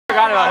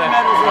Forgot about it.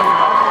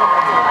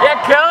 Yeah,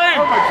 Kelly!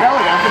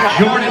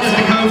 Jordan is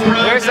the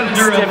co-president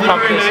of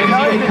Literary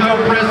Magazine and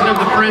co-president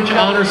of the French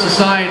Honor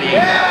Society.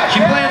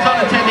 She plans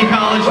on attending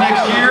college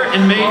next year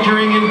and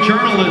majoring in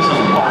journalism.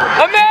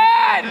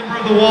 Ahmed! Member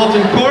of the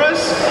Walton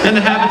Chorus and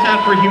the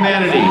Habitat for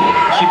Humanity.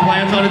 She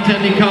plans on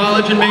attending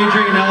college and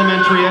majoring in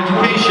elementary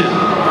education.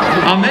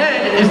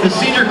 Ahmed is the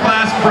senior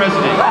class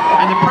president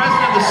and the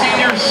president of the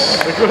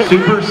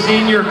Super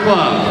Senior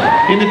Club.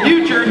 In the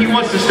future, he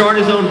wants to start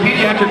his own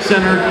pediatric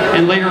center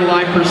and later in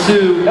life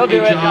pursue a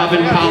job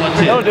in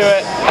politics. He'll do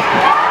it.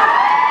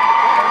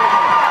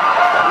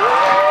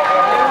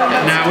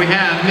 And now we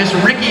have Miss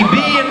Ricky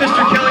B and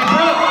Mr. Kelly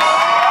Brooks.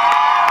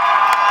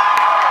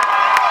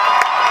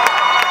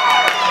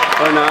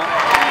 Or not.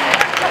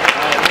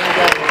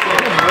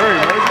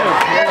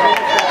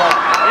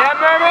 Yeah,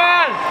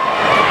 Merman!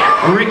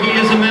 Ricky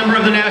is a member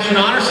of the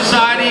National Honor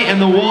Society and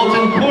the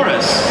Walton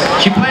Chorus.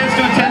 She plans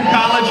to attend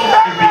college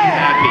and be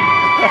happy.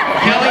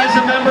 Kelly is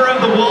a member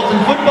of the Walton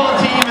football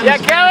team and the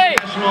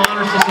National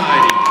Honor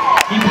Society.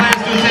 He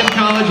plans to attend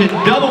college and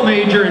double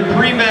major in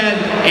pre-med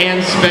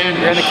and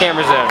Spanish. You're in the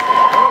camera zone.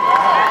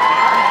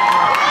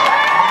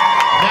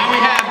 Now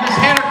we have Miss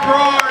Hannah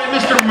Farrar and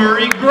Mr.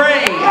 Murray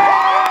Gray.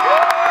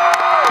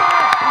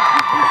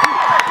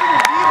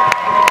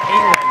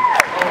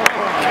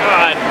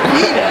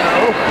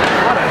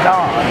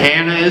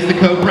 Hannah is the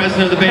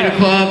co-president of the Bito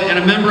Club and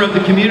a member of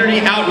the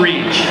Community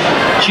Outreach.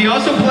 She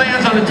also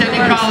plans on attending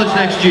college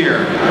next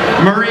year.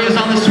 Murray is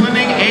on the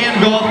swimming and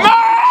golf team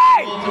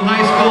at Walton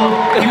High School.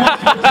 He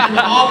wants to attend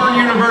Auburn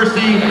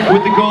University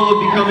with the goal of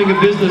becoming a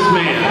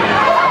businessman.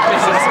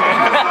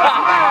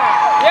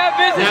 Yeah,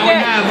 businessman. Now we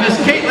have Miss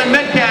Caitlin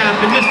Metcalf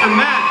and Mr.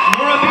 Matt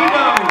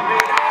Bito.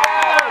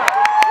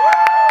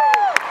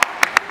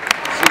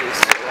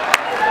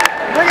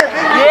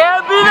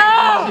 Yeah, Bito!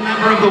 Is a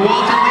member of the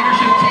Walton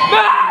leadership team.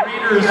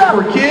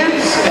 For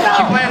kids,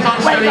 she plans on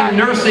studying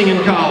nursing in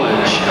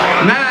college.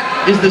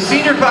 Matt is the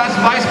senior class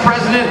vice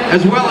president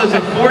as well as a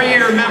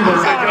 4-year member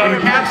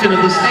and captain of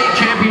the state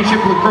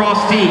championship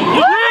lacrosse team. He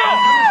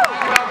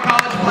doesn't about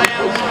college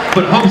plans,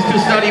 but hopes to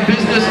study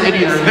business at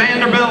either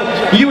Vanderbilt,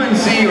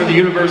 UNC, or the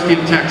University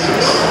of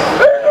Texas.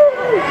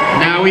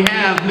 Now we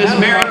have Miss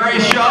Mary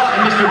Grace Shaw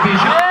and Mr.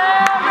 Bijan.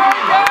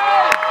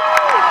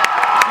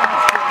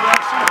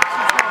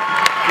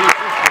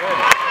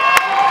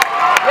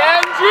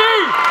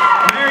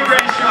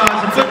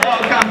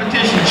 Football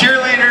competition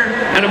cheerleader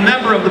and a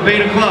member of the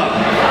Beta Club.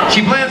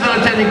 She plans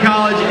on attending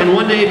college and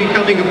one day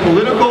becoming a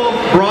political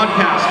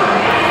broadcaster.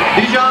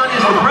 Bijan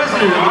is the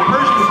president of the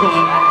Persian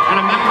Club and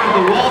a member of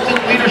the Walton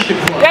Leadership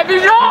Club. Yeah,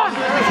 Bijan!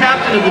 He is the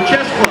captain of the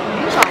chess club.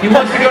 He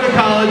wants to go to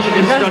college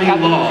and study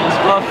law.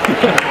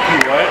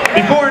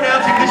 Before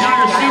announcing this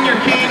year's senior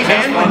king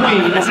and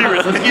queen,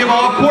 let's give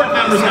all court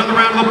members another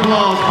round of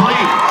applause,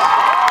 please.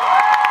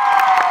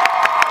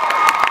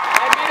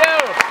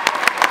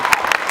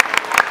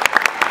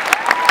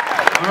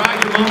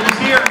 Is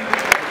here.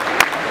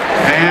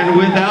 And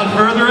without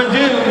further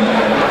ado,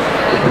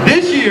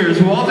 this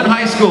year's Walton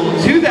High School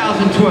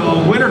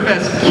 2012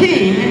 Winterfest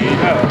King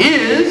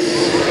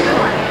is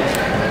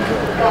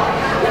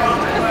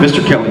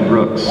Mr. Kelly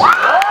Brooks.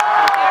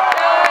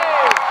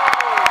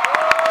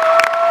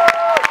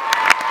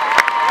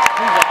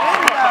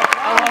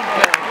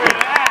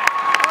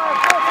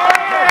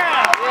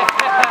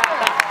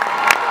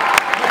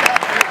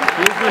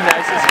 He's the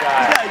nicest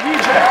guy.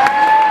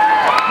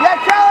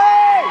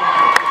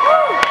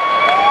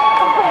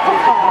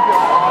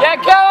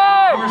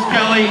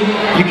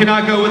 You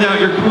cannot go without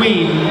your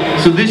queen.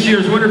 So this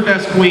year's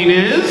Winterfest queen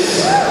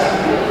is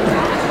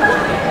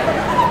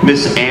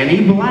Miss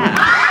Annie Black.